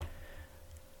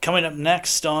Coming up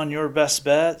next on Your Best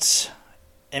Bets,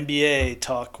 NBA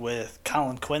talk with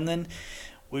Collin Quinlan.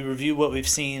 We review what we've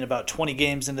seen about 20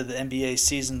 games into the NBA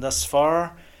season thus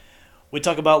far. We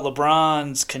talk about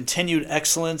LeBron's continued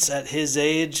excellence at his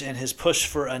age and his push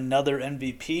for another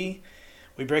MVP.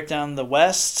 We break down the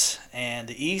West and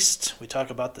the East. We talk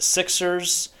about the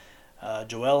Sixers,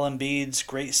 Joel Embiid's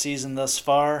great season thus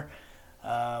far.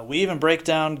 We even break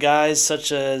down guys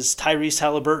such as Tyrese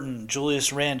Haliburton,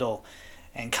 Julius Randle,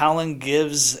 and Collin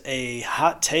gives a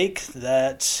hot take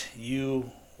that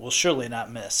you will surely not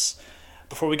miss.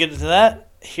 Before we get into that,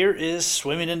 here is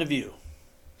Swimming into View.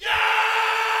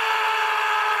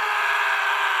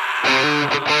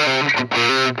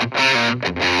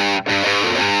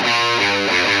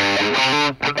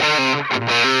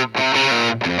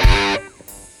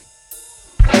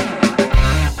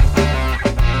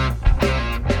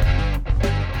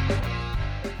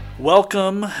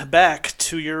 Welcome back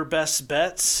to Your Best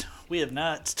Bets. We have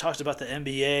not talked about the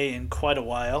NBA in quite a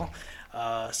while,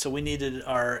 so we needed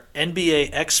our NBA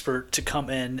expert to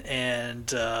come in and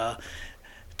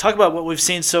talk about what we've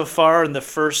seen so far in the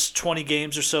first 20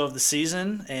 games or so of the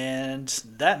season, and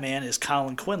that man is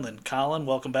Collin Quinlan. Collin,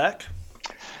 welcome back.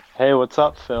 Hey, what's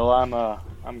up, Phil?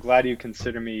 I'm glad you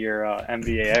consider me your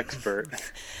NBA expert.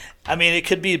 I mean, it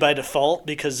could be by default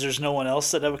because there's no one else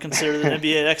that I would consider the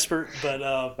NBA expert. But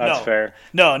That's no, fair.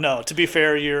 No. To be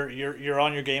fair, you're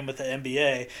on your game with the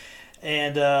NBA,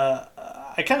 and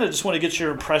I kind of just want to get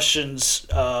your impressions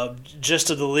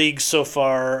just of the league so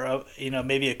far.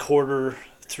 Maybe a quarter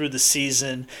through the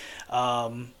season,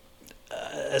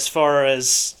 as far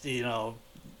as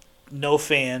no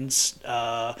fans.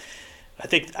 I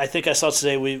think I saw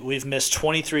today we've missed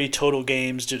 23 total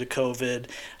games due to COVID.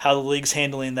 How the league's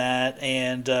handling that,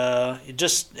 and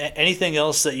just anything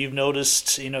else that you've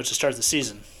noticed, to start the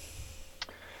season.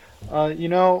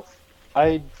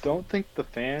 I don't think the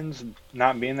fans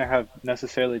not being there have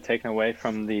necessarily taken away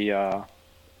from the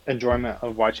enjoyment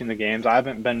of watching the games. I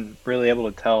haven't been really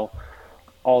able to tell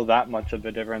all that much of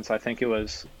a difference. I think it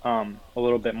was a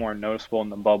little bit more noticeable in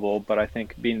the bubble, but I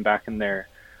think being back in their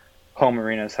home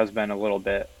arenas has been a little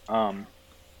bit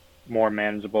more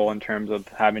manageable in terms of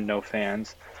having no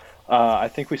fans. I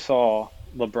think we saw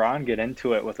LeBron get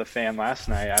into it with a fan last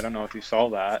night. I don't know if you saw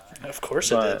that. Of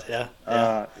course I did.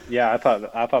 Yeah. I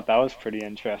thought that was pretty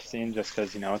interesting, just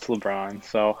because it's LeBron,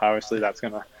 so obviously that's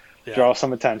gonna draw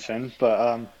some attention.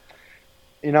 But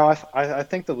I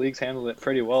think the league's handled it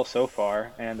pretty well so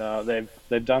far, and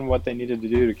they've done what they needed to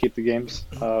do to keep the games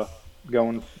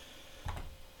going.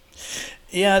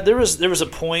 Yeah, there was a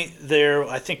point there.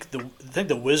 I think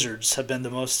the Wizards have been the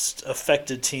most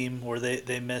affected team where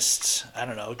they missed, I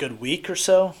don't know, a good week or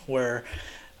so, where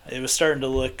it was starting to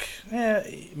look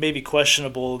maybe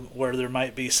questionable, where there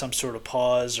might be some sort of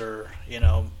pause or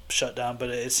shutdown. But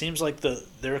it seems like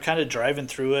they were kind of driving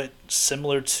through it,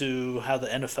 similar to how the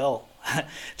NFL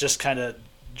just kind of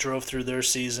drove through their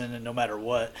season, and no matter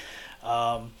what.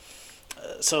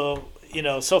 So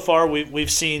far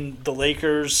we've seen the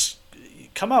Lakers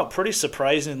come out pretty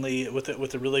surprisingly with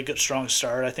a really good strong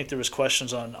start. I think there was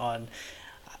questions on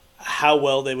how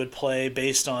well they would play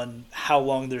based on how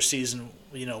long their season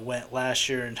went last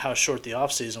year and how short the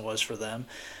off season was for them.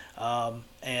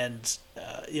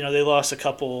 They lost a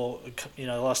couple. They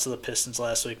lost to the Pistons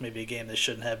last week, maybe a game they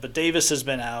shouldn't have. But Davis has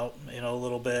been out a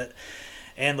little bit.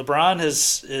 And LeBron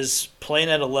is playing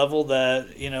at a level that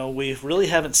we really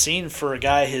haven't seen for a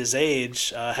guy his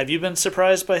age. Have you been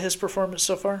surprised by his performance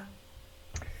so far?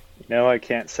 No, I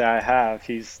can't say I have.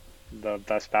 He's the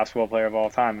best basketball player of all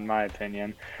time, in my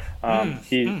opinion.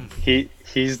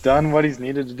 He's done what he's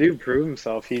needed to do, prove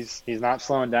himself. He's not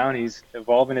slowing down. He's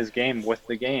evolving his game with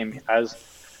the game. As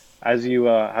you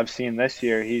have seen this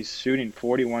year, he's shooting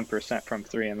 41% from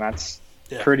three, and that's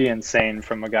pretty insane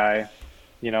from a guy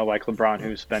like LeBron,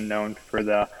 who's been known for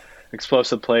the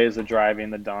explosive plays, the driving,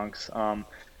 the dunks.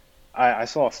 I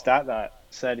saw a stat that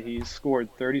said he's scored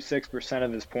 36%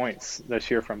 of his points this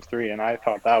year from three, and I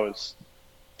thought that was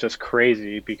just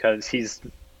crazy because he's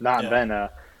not been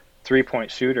a three-point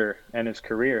shooter in his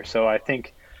career. So I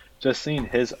think just seeing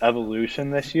his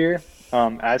evolution this year,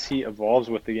 as he evolves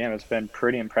with the game, it's been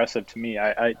pretty impressive to me.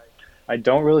 I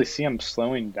don't really see him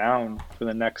slowing down for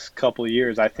the next couple of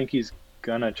years. I think he's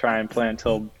gonna try and play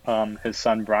until his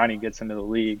son Bronny gets into the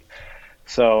league.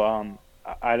 So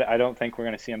I don't think we're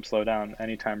gonna see him slow down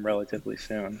anytime relatively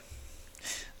soon.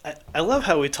 I love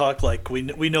how we talk like we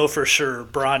know for sure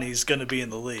Bronny's going to be in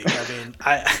the league.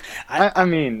 I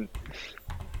mean,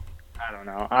 I don't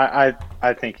know.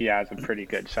 I think he has a pretty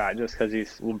good shot just because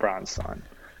he's LeBron's son.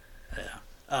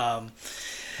 Yeah.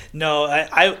 No,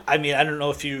 I mean, I don't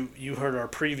know if you heard our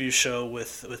preview show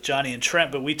with Johnny and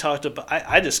Trent, but we talked about,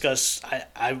 I discussed,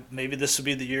 maybe this would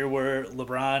be the year where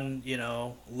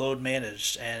LeBron, load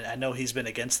managed, and I know he's been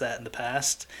against that in the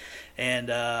past,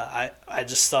 and I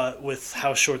just thought with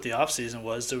how short the offseason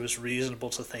was, it was reasonable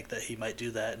to think that he might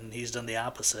do that, and he's done the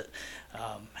opposite.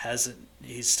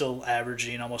 He's still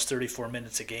averaging almost 34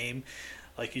 minutes a game.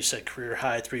 Like you said, career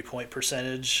high 3-point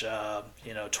percentage,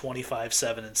 25,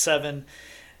 7, and 7.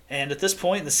 And at this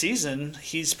point in the season,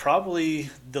 he's probably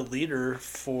the leader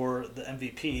for the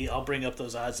MVP. I'll bring up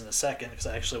those odds in a second because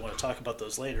I actually want to talk about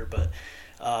those later. But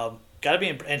got to be,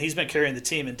 and he's been carrying the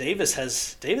team. And Davis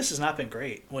has not been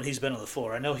great when he's been on the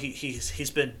floor. I know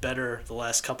he's been better the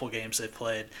last couple games they've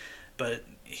played, but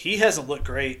he hasn't looked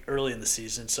great early in the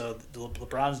season. So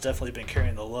LeBron's definitely been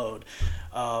carrying the load.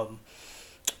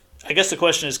 I guess the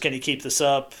question is, can he keep this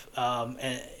up?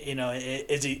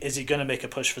 Is he going to make a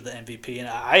push for the MVP? And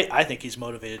I think he's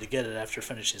motivated to get it after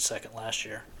finishing second last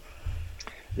year.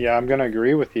 Yeah, I'm going to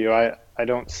agree with you. I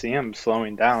don't see him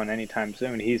slowing down anytime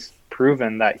soon. He's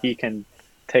proven that he can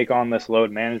take on this load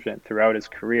management throughout his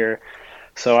career.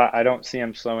 So I don't see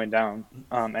him slowing down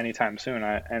anytime soon.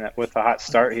 And with the hot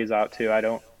start he's out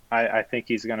to, I think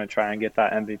he's going to try and get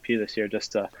that MVP this year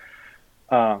just to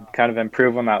kind of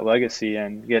improve on that legacy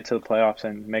and get to the playoffs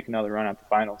and make another run at the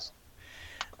finals.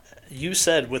 You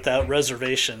said without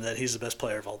reservation that he's the best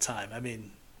player of all time. I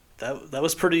mean, that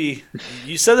was pretty –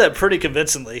 you said that pretty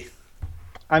convincingly.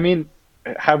 I mean,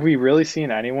 have we really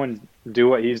seen anyone do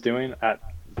what he's doing at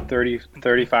 30,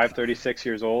 35, 36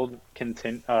 years old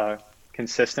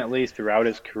consistently throughout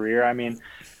his career? I mean,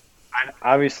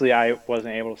 obviously I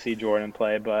wasn't able to see Jordan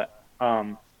play, but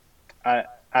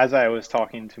as I was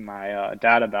talking to my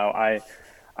dad about, I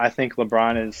think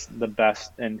LeBron is the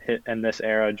best in this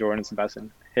era. Jordan's the best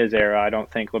in his era. I don't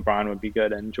think LeBron would be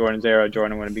good in Jordan's era.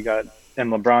 Jordan wouldn't be good in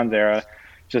LeBron's era.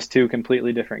 Just two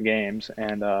completely different games.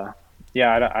 And I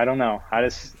don't know. I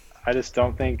just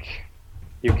don't think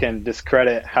you can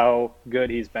discredit how good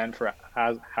he's been for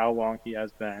how long he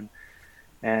has been.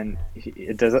 And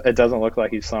it doesn't look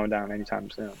like he's slowing down anytime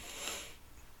soon.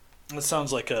 That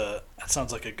sounds like a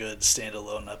good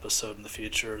standalone episode in the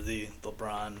future, the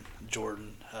LeBron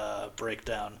Jordan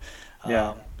breakdown.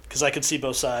 Yeah. Because I can see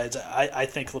both sides. I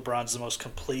think LeBron's the most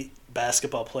complete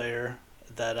basketball player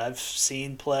that I've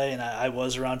seen play, and I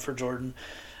was around for Jordan.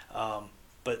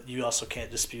 But you also can't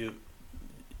dispute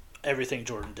everything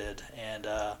Jordan did, and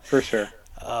for sure.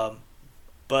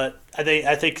 But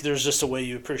I think there's just a way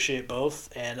you appreciate both,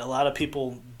 and a lot of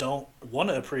people don't want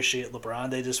to appreciate LeBron.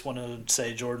 They just want to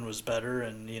say Jordan was better,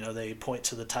 and they point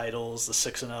to the titles, the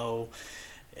 6-0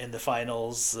 in the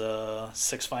finals,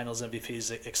 6 Finals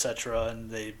MVPs, etc.,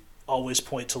 and they always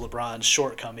point to LeBron's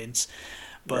shortcomings.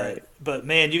 But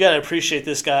man, you got to appreciate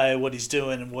this guy, what he's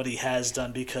doing and what he has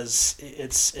done, because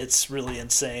it's really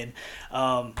insane.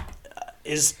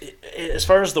 As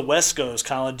far as the West goes,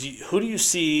 Collin, who do you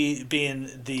see being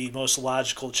the most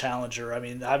logical challenger? I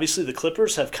mean, obviously the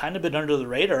Clippers have kind of been under the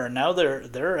radar, and now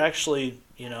they're actually,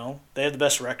 they have the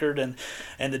best record, and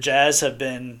the Jazz have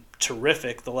been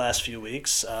terrific the last few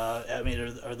weeks. I mean,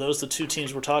 are those the two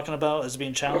teams we're talking about as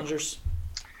being challengers?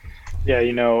 Yeah,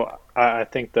 I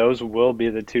think those will be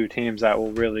the two teams that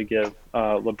will really give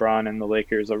LeBron and the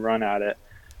Lakers a run at it.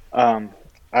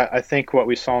 I think what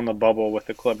we saw in the bubble with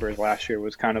the Clippers last year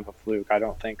was kind of a fluke. I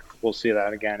don't think we'll see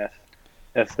that again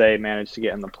if they manage to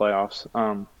get in the playoffs.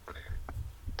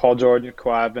 Paul George and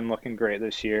Kawhi have been looking great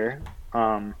this year.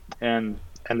 And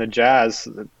the Jazz,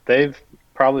 they've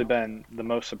probably been the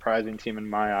most surprising team in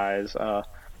my eyes.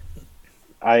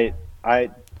 I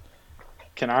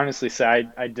can honestly say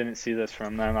I didn't see this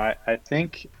from them. I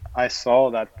think I saw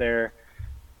that they're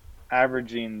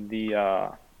averaging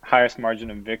the highest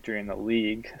margin of victory in the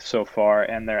league so far,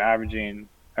 and they're in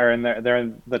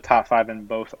the top 5 in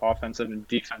both offensive and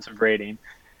defensive rating.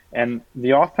 And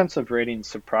the offensive rating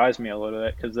surprised me a little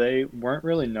bit because they weren't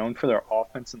really known for their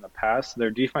offense in the past. Their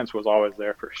defense was always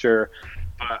there for sure,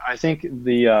 but I think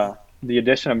the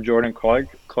addition of Jordan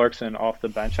Clarkson off the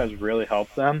bench has really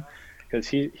helped them, because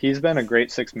he's been a great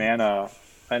 6-man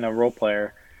and a role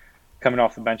player coming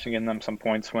off the bench and getting them some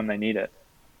points when they need it.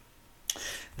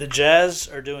 The Jazz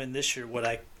are doing this year what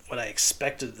I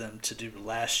expected them to do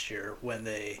last year when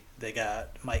they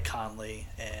got Mike Conley,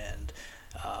 and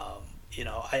I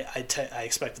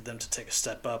expected them to take a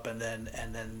step up, and then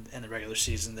in the regular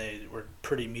season they were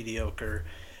pretty mediocre.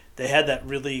 They had that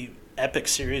really epic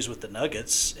series with the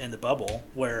Nuggets in the bubble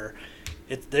where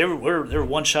they were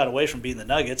one shot away from beating the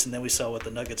Nuggets, and then we saw what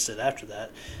the Nuggets did after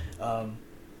that.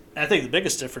 I think the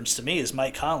biggest difference to me is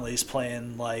Mike Conley's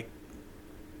playing like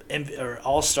or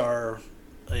all-star,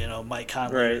 Mike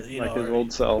Conley, Right, like his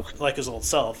old self. like his old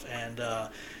self, and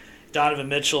Donovan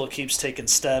Mitchell keeps taking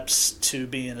steps to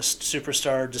being a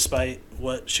superstar, despite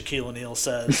what Shaquille O'Neal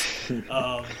says.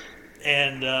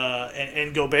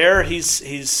 And Gobert,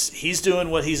 he's doing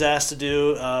what he's asked to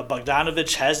do.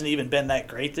 Bogdanovich hasn't even been that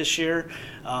great this year.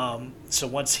 So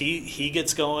once he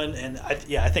gets going, and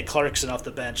I think Clarkson off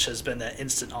the bench has been that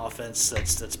instant offense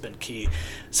that's been key.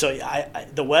 So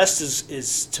the West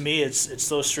is to me it's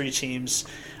those three teams.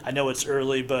 I know it's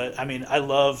early, but I mean I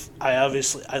love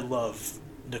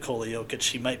Nikola Jokic.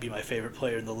 He might be my favorite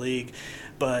player in the league,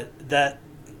 but that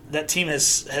team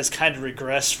has kind of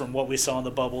regressed from what we saw in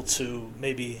the bubble to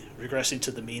maybe regressing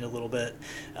to the mean a little bit.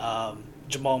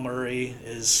 Jamal Murray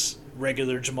is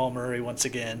regular Jamal Murray once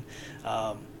again,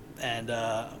 and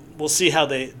we'll see how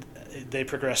they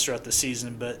progress throughout the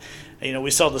season. But we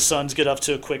saw the Suns get up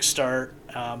to a quick start.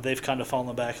 They've kind of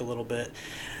fallen back a little bit.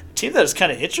 A team that is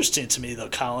kind of interesting to me though,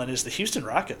 Colin, is the Houston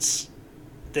Rockets.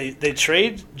 They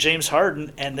trade James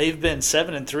Harden, and they've been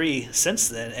 7-3 since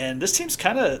then. And this team's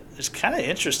kind of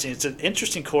interesting. It's an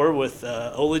interesting core with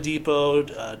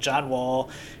Oladipo, John Wall,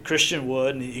 Christian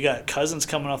Wood, and you got Cousins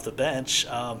coming off the bench.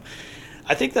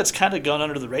 I think that's kind of gone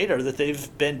under the radar that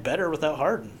they've been better without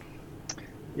Harden.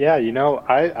 Yeah,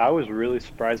 I was really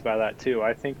surprised by that too.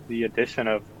 I think the addition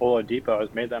of Oladipo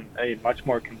has made them a much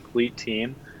more complete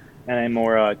team and a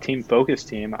more team-focused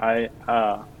team.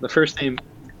 The first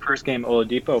game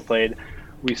Oladipo played,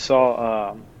 we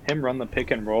saw him run the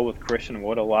pick and roll with Christian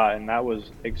Wood a lot, and that was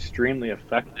extremely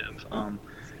effective.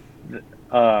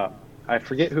 I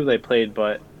forget who they played,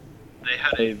 but they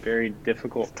had a very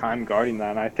difficult time guarding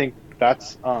that, and I think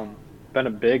that's been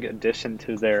a big addition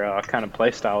to their kind of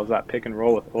play style, is that pick and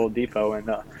roll with Oladipo. And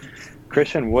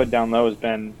Christian Wood down low has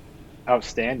been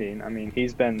outstanding. I mean,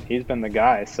 he's been the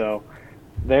guy, so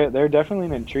they're definitely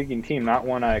an intriguing team, not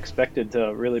one I expected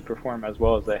to really perform as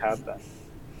well as they have been.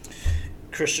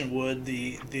 Christian Wood,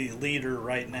 the leader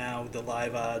right now, the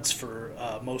live odds for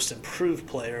most improved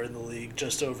player in the league,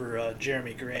 just over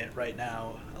Jeremy Grant right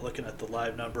now, looking at the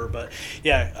live number. But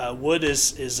yeah, Wood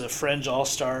is a fringe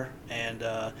all-star, and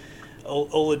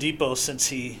Oladipo, since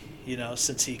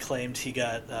he claimed he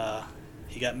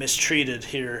got mistreated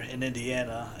here in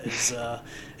Indiana,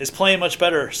 is playing much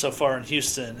better so far in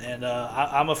Houston, and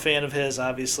I'm a fan of his.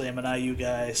 Obviously, I'm an IU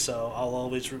guy, so I'll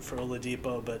always root for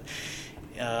Oladipo. But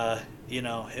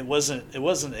it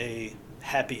wasn't a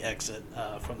happy exit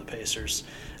from the Pacers.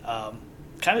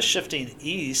 Kind of shifting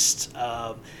east.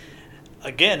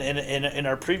 Again, in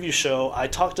our preview show, I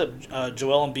talked up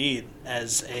Joel Embiid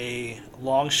as a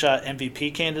long shot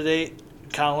MVP candidate.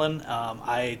 Colin,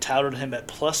 I touted him at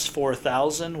plus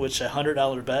 4,000, which a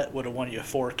 $100 bet would have won you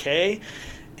 $4K,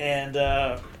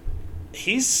 and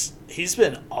he's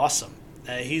been awesome.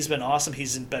 He's been awesome.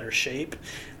 He's in better shape.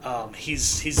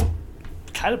 He's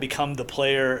kind of become the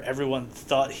player everyone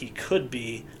thought he could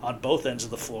be on both ends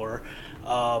of the floor.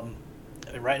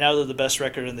 Right now, they're the best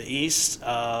record in the East.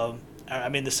 I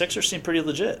mean, the Sixers seem pretty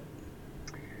legit.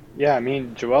 Yeah, I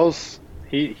mean, Joel's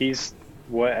he's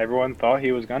what everyone thought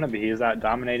he was going to be. He's that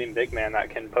dominating big man that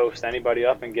can post anybody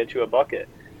up and get you a bucket.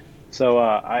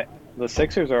 So the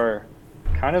Sixers are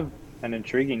kind of an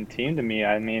intriguing team to me.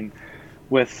 I mean,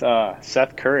 with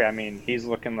Seth Curry, I mean, he's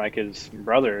looking like his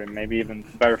brother and maybe even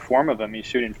better form of him. He's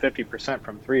shooting 50%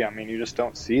 from three. I mean, you just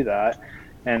don't see that.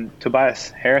 And Tobias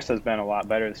Harris has been a lot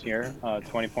better this year,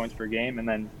 20 points per game. And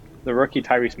then the rookie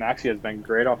Tyrese Maxey has been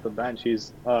great off the bench.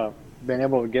 He's been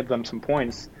able to give them some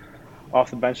points off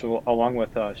the bench along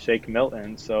with Shake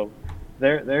Milton. So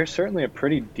they're certainly a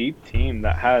pretty deep team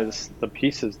that has the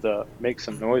pieces to make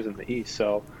some noise in the East.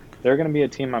 So they're going to be a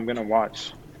team I'm going to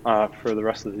watch for the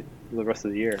rest of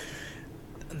the year.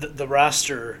 The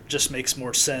roster just makes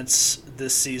more sense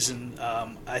this season.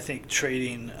 I think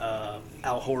trading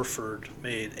Al Horford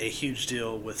made a huge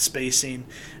deal with spacing.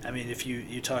 I mean, if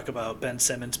you talk about Ben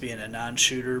Simmons being a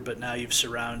non-shooter, but now you've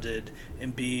surrounded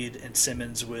Embiid and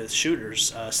Simmons with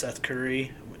shooters, Seth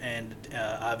Curry, and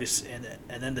obviously,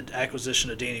 and then the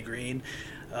acquisition of Danny Green.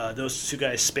 Those two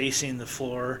guys spacing the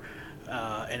floor,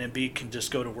 and Embiid can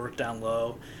just go to work down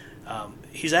low.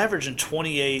 He's averaging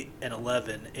 28 and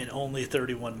 11 in only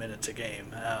 31 minutes a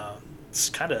game. It's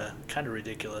kind of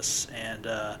ridiculous. And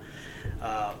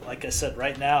like I said,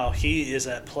 right now he is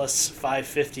at plus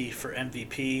 550 for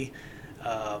MVP,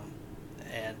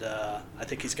 and I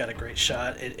think he's got a great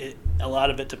shot. A lot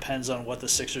of it depends on what the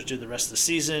Sixers do the rest of the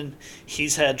season.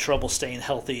 He's had trouble staying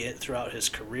healthy throughout his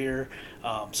career,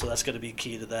 so that's going to be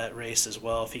key to that race as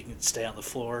well if he can stay on the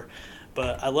floor.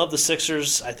 But I love the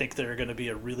Sixers. I think they're going to be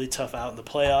a really tough out in the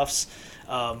playoffs.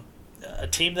 A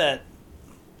team that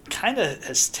kind of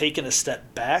has taken a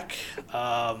step back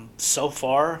so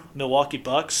far. Milwaukee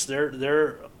Bucks,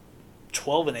 they're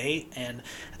 12-8, and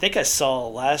I think I saw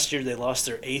last year they lost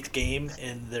their 8th game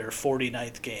in their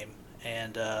 49th game,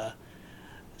 and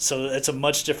so it's a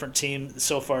much different team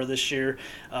so far this year.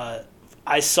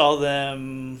 I saw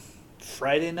them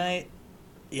Friday night.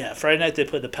 Yeah, Friday night they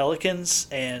played the Pelicans,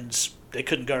 and they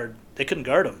couldn't guard. They couldn't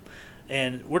guard them.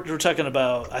 And we're talking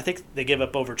about, I think they gave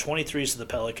up over 23s to the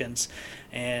Pelicans,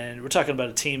 and we're talking about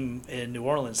a team in New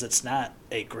Orleans that's not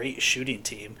a great shooting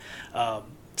team.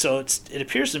 So it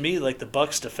appears to me like the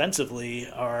Bucks defensively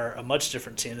are a much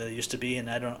different team than they used to be, and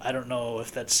I don't know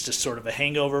if that's just sort of a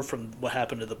hangover from what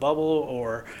happened to the bubble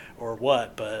or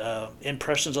what. But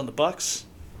impressions on the Bucks?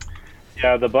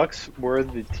 Yeah, the Bucks were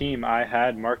the team I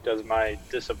had marked as my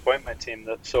disappointment team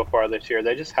that so far this year.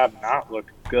 They just have not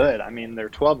looked good. I mean, they're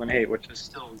 12-8, which is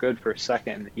still good for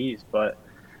second in the East, but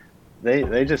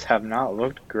they just have not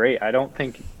looked great. I don't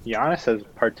think Giannis has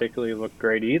particularly looked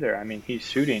great either. I mean, he's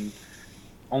shooting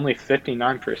only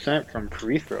 59% from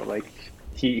free throw. Like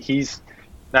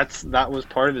that was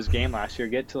part of his game last year.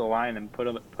 Get to the line and put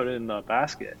it in the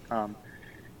basket.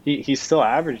 He's still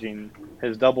averaging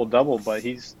his double-double, but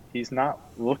he's not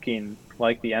looking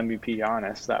like the MVP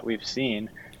Giannis that we've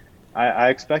seen. I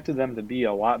expected them to be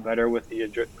a lot better with the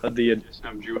addition of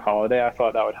Jrue Holiday. I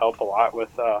thought that would help a lot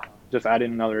with just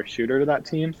adding another shooter to that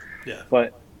team. Yeah.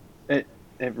 But it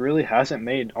really hasn't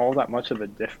made all that much of a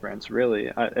difference,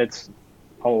 really. It's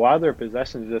a lot of their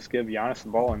possessions just give Giannis the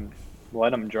ball and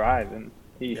let him drive, and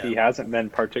he hasn't been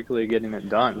particularly getting it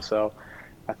done. So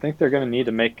I think they're going to need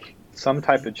to make some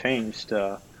type of change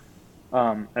to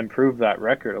improve that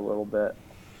record a little bit.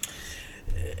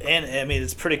 And I mean,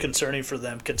 it's pretty concerning for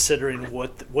them considering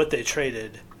what they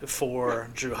traded for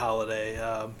Jrue Holiday.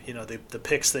 The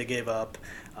picks they gave up,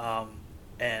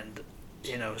 and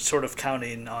sort of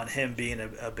counting on him being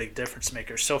a big difference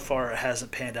maker. So far, it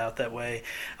hasn't panned out that way.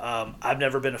 I've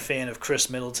never been a fan of Chris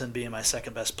Middleton being my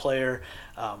second best player.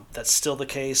 That's still the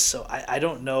case. So I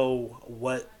don't know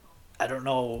what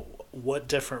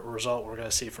different result we're going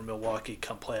to see from Milwaukee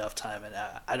come playoff time, and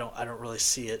I don't really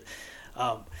see it.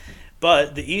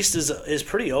 But the East is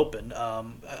pretty open.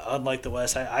 Unlike the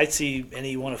West, I see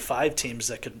any one of 5 teams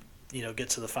that could get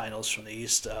to the finals from the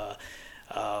East.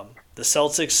 The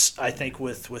Celtics, I think,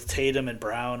 with Tatum and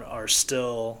Brown, are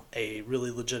still a really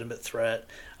legitimate threat.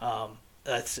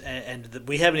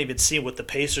 We haven't even seen what the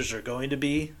Pacers are going to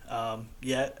be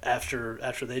yet after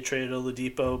they traded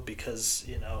Oladipo because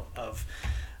of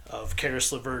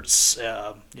Karis LeVert's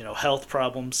health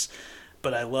problems.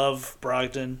 But I love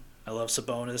Brogdon. I love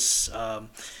Sabonis.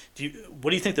 What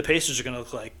do you think the Pacers are going to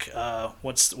look like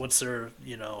once they're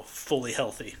fully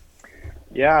healthy?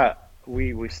 Yeah,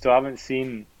 we still haven't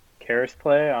seen Karis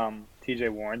play. T.J.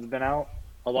 Warren's been out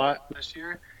a lot this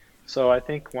year, so I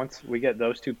think once we get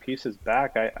those 2 pieces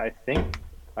back, I think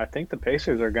the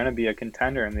Pacers are going to be a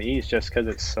contender in the East just because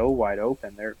it's so wide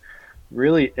open. There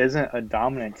really isn't a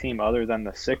dominant team other than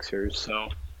the Sixers, so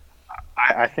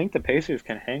I think the Pacers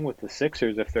can hang with the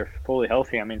Sixers if they're fully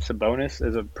healthy. I mean, Sabonis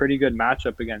is a pretty good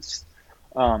matchup against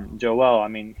Joel. I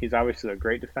mean, he's obviously a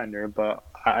great defender, but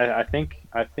I think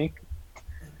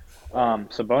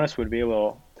Sabonis would be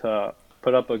able to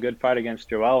put up a good fight against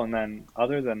Joel, and then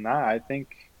other than that, I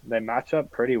think they match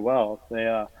up pretty well.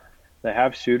 They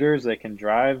have shooters, they can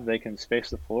drive, they can space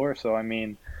the floor. So I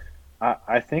mean,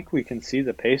 I think we can see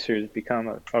the Pacers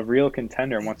become a real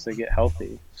contender once they get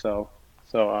healthy. So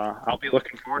I'll be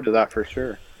looking forward to that for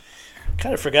sure.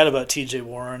 Kind of forgot about T.J.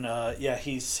 Warren.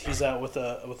 He's out with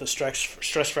a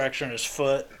stress fracture in his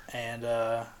foot, and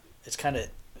it's kind of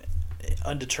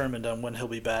undetermined on when he'll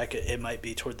be back. It might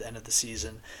be toward the end of the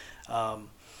season.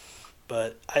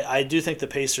 But I do think the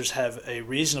Pacers have a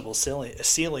reasonable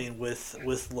ceiling with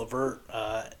LeVert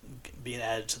being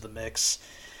added to the mix.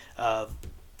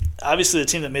 Obviously, the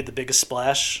team that made the biggest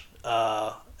splash,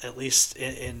 at least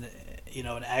in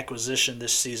an acquisition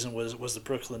this season, was the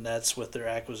Brooklyn Nets with their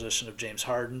acquisition of James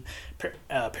Harden,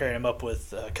 pairing him up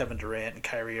with Kevin Durant and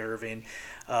Kyrie Irving.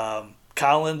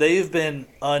 Collin, they've been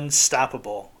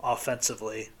unstoppable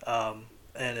offensively, and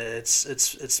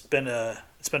it's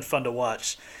been fun to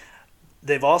watch.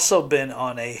 They've also been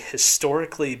on a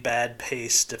historically bad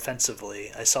pace defensively.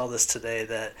 I saw this today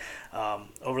that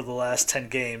over the last 10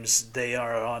 games, they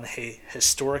are on a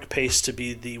historic pace to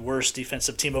be the worst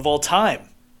defensive team of all time.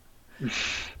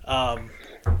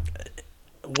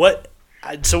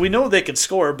 So we know they can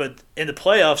score, but in the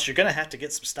playoffs, you're going to have to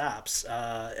get some stops.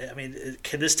 I mean,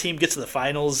 can this team get to the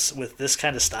finals with this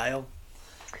kind of style?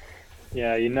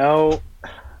 Yeah,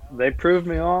 they proved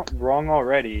me wrong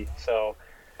already. So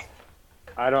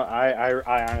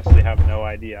I honestly have no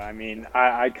idea. I mean,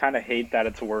 I kind of hate that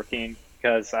it's working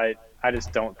because I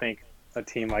just don't think a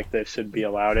team like this should be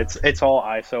allowed. It's all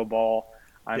ISO ball.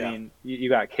 I Yeah. mean, you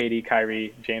got KD,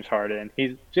 Kyrie, James Harden.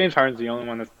 James Harden's the only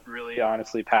one that's really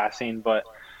honestly passing, but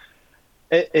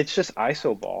it's just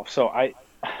ISO ball. So I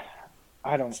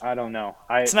don't know.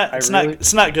 I really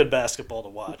It's not good basketball to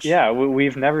watch. yeah,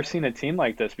 we've never seen a team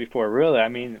like this before, really. I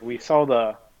mean, we saw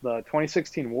the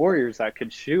 2016 Warriors that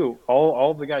could shoot.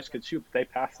 All of the guys could shoot, but they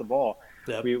passed the ball.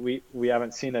 Yep. We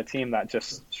haven't seen a team that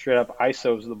just straight up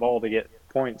ISOs the ball to get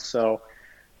points. So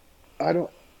I don't.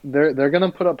 They're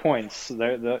gonna put up points.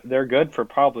 They're good for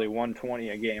probably 120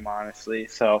 a game, honestly.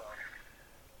 So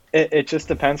it just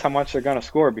depends how much they're gonna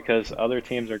score because other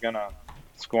teams are gonna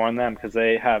score on them because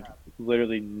they have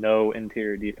literally no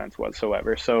interior defense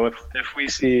whatsoever. So if we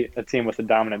see a team with a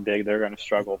dominant big, they're going to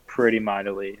struggle pretty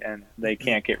mightily, and they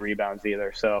can't get rebounds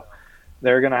either. So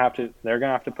they're going to have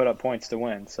to put up points to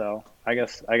win. So I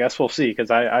guess we'll see because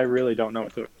I really don't know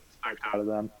what to expect out of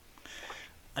them.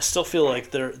 I still feel like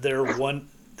they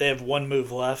have one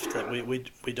move left that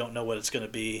we don't know what it's going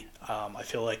to be. I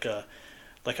feel like a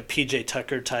PJ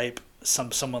Tucker type,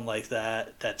 someone like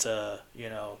that. That's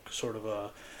sort of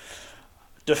a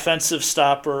defensive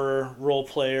stopper, role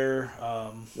player,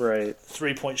 Right.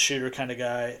 3-point shooter kind of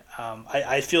guy.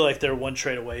 I feel like they're one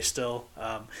trade away still.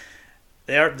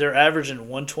 They're averaging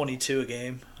 122 a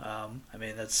game. I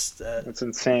mean that's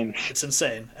insane. It's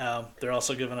insane. They're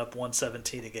also giving up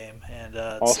 117 a game, and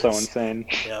also insane.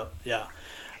 Yeah.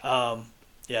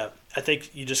 Yeah. I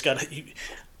think you just gotta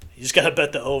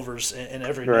bet the overs in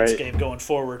every next game going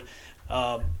forward.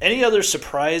 Any other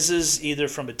surprises, either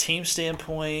from a team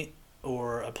standpoint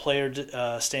or a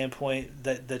player standpoint,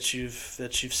 that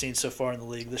you've seen so far in the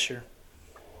league this year?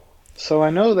 So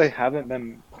I know they haven't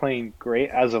been playing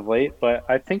great as of late, but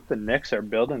I think the Knicks are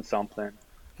building something.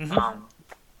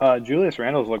 Mm-hmm. Julius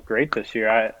Randle's looked great this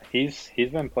year. He's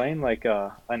been playing like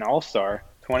an all-star.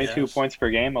 22 points per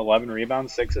game, 11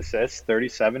 rebounds, 6 assists,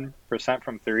 37%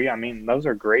 from three. I mean, those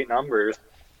are great numbers.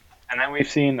 And then we've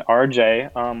seen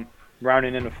RJ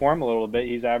rounding into form a little bit.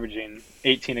 He's averaging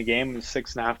 18 a game with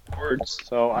 6.5 boards.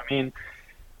 So, I mean,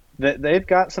 they've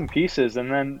got some pieces. And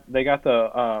then they got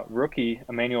the rookie,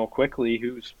 Emmanuel Quickley,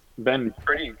 who's been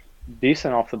pretty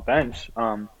decent off the bench.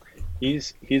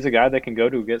 He's a guy that can go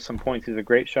to get some points. He's a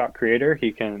great shot creator.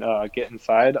 He can get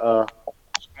inside,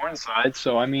 score inside.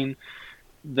 So, I mean,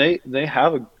 they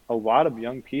have a lot of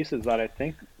young pieces that I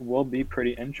think will be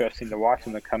pretty interesting to watch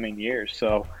in the coming years.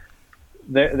 So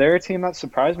they're a team that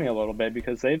surprised me a little bit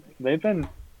because they've been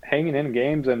hanging in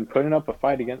games and putting up a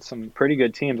fight against some pretty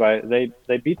good teams.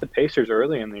 They beat the Pacers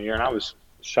early in the year, and I was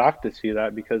shocked to see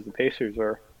that because the Pacers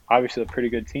are obviously a pretty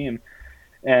good team,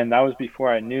 and that was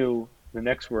before I knew the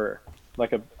Knicks were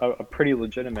like a pretty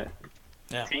legitimate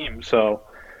team. So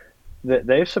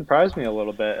they've surprised me a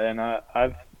little bit, and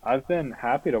I've been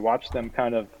happy to watch them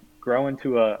kind of grow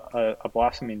into a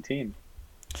blossoming team.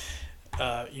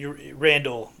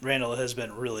 Randle has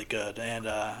been really good, and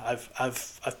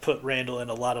I've put Randle in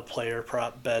a lot of player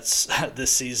prop bets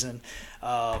this season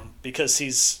because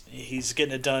he's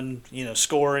getting it done,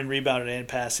 scoring, rebounding, and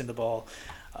passing the ball.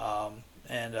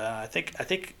 And I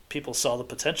think people saw the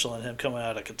potential in him coming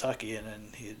out of Kentucky, and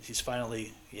he's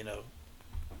finally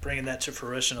bringing that to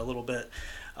fruition a little bit.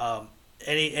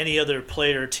 Any other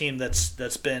player or team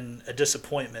that's been a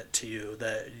disappointment to you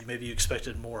that maybe you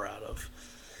expected more out of?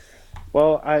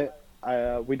 Well,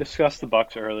 we discussed the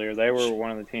Bucks earlier. They were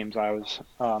one of the teams I was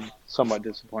somewhat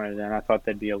disappointed in. I thought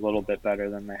they'd be a little bit better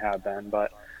than they have been.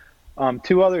 But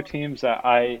two other teams that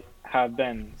I have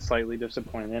been slightly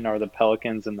disappointed in are the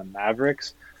Pelicans and the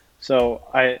Mavericks. So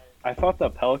I thought the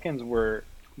Pelicans were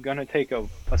going to take a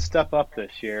step up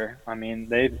this year. I mean,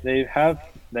 they have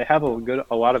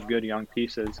a lot of good young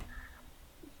pieces.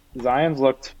 Zion's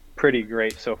looked pretty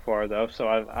great so far, though. So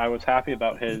I was happy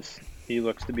about his. He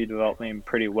looks to be developing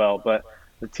pretty well, but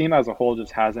the team as a whole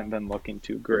just hasn't been looking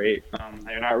too great.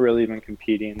 They're not really even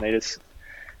competing. They just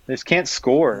can't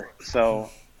score. So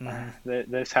they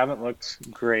just haven't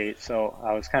looked great. So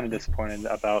I was kind of disappointed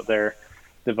about their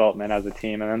development as a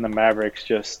team. And then the Mavericks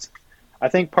I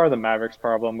think part of the Mavericks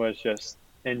problem was just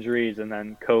injuries, and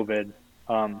then COVID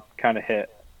kind of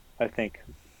hit, I think,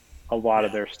 a lot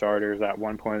of their starters at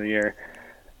one point of the year.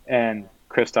 And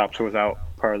Kristaps was out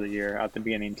part of the year at the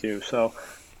beginning too. So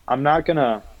I'm not going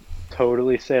to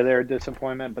totally say they're a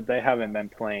disappointment, but they haven't been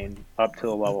playing up to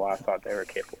the level I thought they were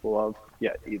capable of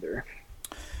yet either.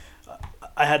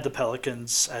 I had the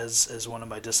Pelicans as one of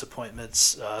my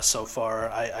disappointments so far.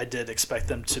 I did expect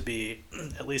them to be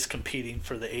at least competing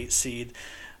for the 8th seed.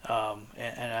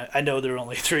 And I know they're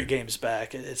only 3 games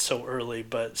back. It's so early,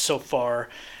 but so far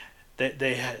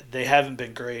they haven't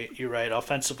been great. You're right.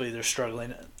 Offensively, they're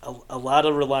struggling. A lot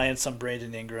of reliance on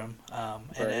Brandon Ingram,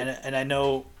 and I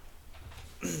know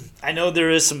there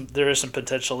is some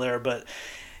potential there, but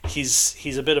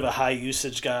he's a bit of a high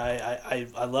usage guy.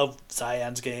 I love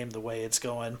Zion's game, the way it's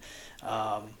going,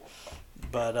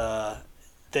 but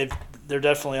they're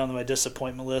definitely on my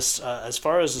disappointment list. As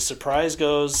far as the surprise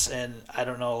goes, and I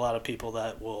don't know a lot of people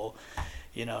that will,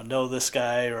 know this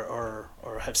guy or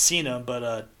have seen him,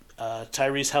 but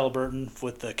Tyrese Haliburton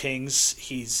with the Kings,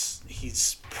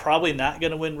 he's probably not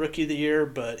going to win Rookie of the Year,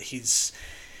 but he's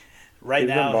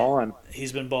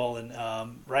been balling.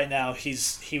 Right now,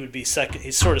 he would be second.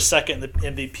 He's sort of second in the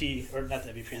MVP, or not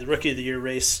the MVP, the Rookie of the Year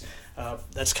race.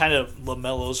 That's kind of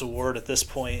LaMelo's award at this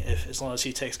point, as long as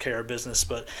he takes care of business.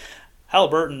 But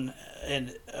Haliburton,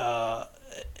 and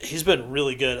he's been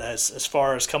really good as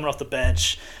far as coming off the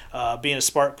bench, being a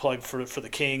spark plug for the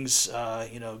Kings.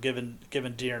 Giving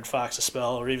De'Aaron Fox a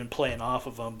spell, or even playing off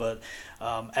of him. But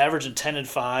averaging 10 and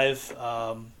 5.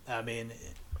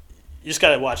 You just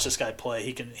got to watch this guy play.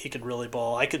 He can really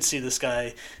ball. I could see this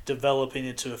guy developing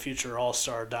into a future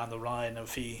All-Star down the line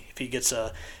if he gets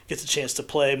a chance to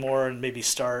play more and maybe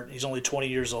start. He's only 20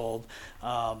 years old,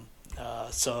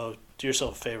 so do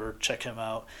yourself a favor, check him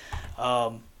out.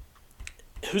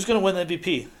 Who's going to win the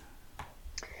MVP?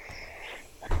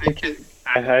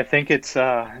 I think it's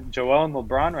Joel and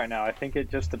LeBron right now. I think it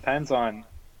just depends on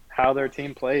how their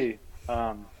team play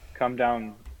come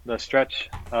down the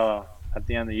stretch at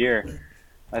the end of the year.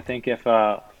 I think if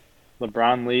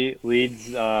LeBron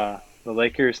leads the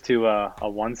Lakers to a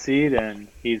 1 seed and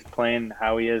he's playing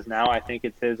how he is now, I think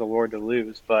it's his award to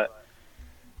lose. But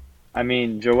I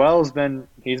mean, Joel's been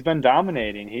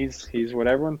dominating. He's what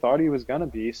everyone thought he was gonna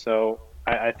be. So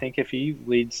I think if he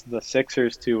leads the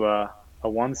Sixers to a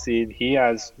 1 seed, he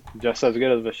has just as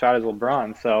good of a shot as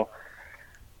LeBron. So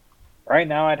right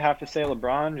now, I'd have to say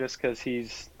LeBron, just because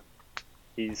he's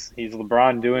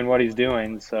LeBron doing what he's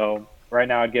doing. So right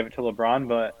now I'd give it to LeBron,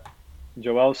 but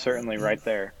Joel's certainly right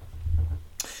there.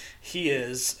 He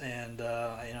is, and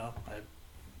I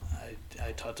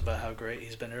talked about how great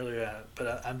he's been earlier,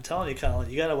 but I'm telling you,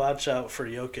 Collin, you got to watch out for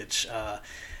Jokic.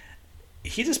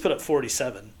 He just put up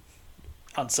 47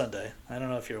 on Sunday. I don't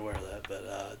know if you're aware of that, but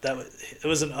it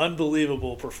was an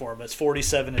unbelievable performance.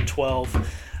 47 and 12.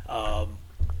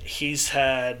 He's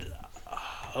had.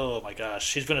 Oh my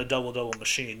gosh, he's been a double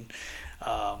machine.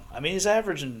 He's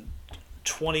averaging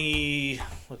 20.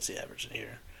 What's he averaging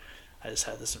here? I just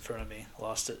had this in front of me,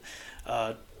 lost it.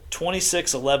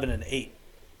 26, 11, and 8.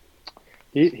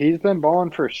 He's been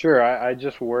balling for sure. I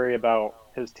just worry about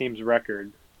his team's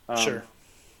record. Sure.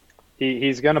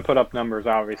 He's going to put up numbers,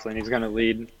 obviously, and he's going to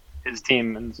lead his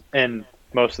team in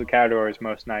most of the categories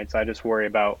most nights. I just worry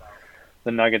about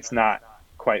the Nuggets not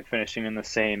quite finishing in the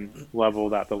same level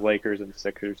that the Lakers and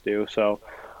Sixers do. So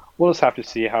we'll just have to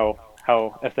see how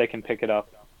if they can pick it up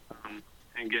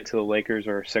and get to the Lakers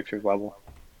or Sixers level.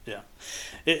 Yeah,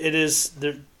 it is.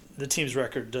 The team's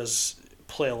record does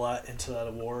play a lot into that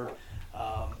award.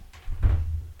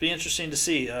 Be interesting to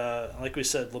see. Like we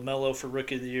said, LaMelo for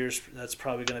Rookie of the Year, that's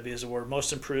probably going to be his award.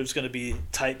 Most Improved is going to be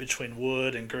tight between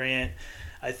Wood and Grant,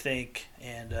 I think.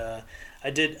 And I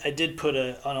did put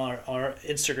on our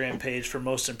Instagram page for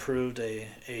Most Improved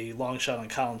a long shot on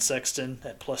Colin Sexton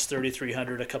at plus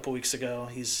 3,300 a couple weeks ago.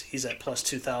 He's at plus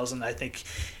 2,000. I think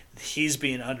he's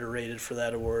being underrated for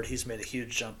that award. He's made a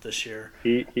huge jump this year.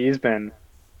 He's been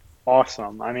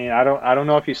awesome. I mean, I don't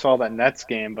know if you saw that Nets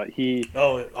game, but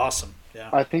awesome. Yeah.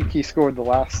 I think he scored the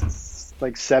last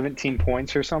 17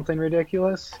 points or something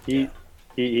ridiculous. He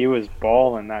was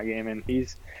balling that game, and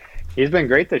he's been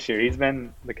great this year. He's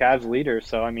been the Cavs leader,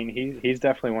 so I mean he's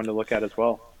definitely one to look at as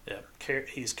well. Yeah,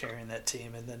 he's carrying that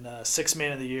team. And then Sixth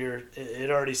Man of the Year, it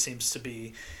already seems to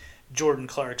be Jordan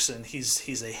Clarkson.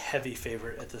 He's a heavy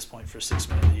favorite at this point for Sixth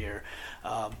Man of the Year.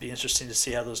 Be interesting to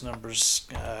see how those numbers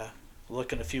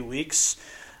look in a few weeks.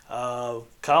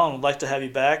 Collin, would like to have you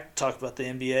back, talk about the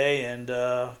NBA, and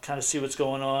kind of see what's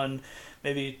going on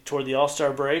maybe toward the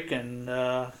All-Star break, and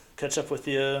catch up with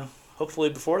you hopefully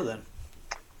before then.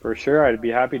 For sure. I'd be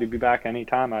happy to be back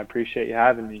anytime. I appreciate you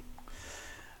having me.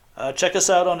 Check us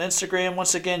out on Instagram.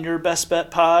 Once again, Your Best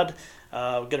Bet Pod.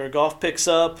 Get our golf picks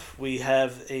up. We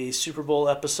have a Super Bowl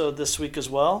episode this week as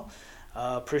well.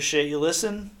 Appreciate you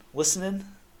listening,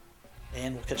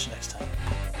 and we'll catch you next time.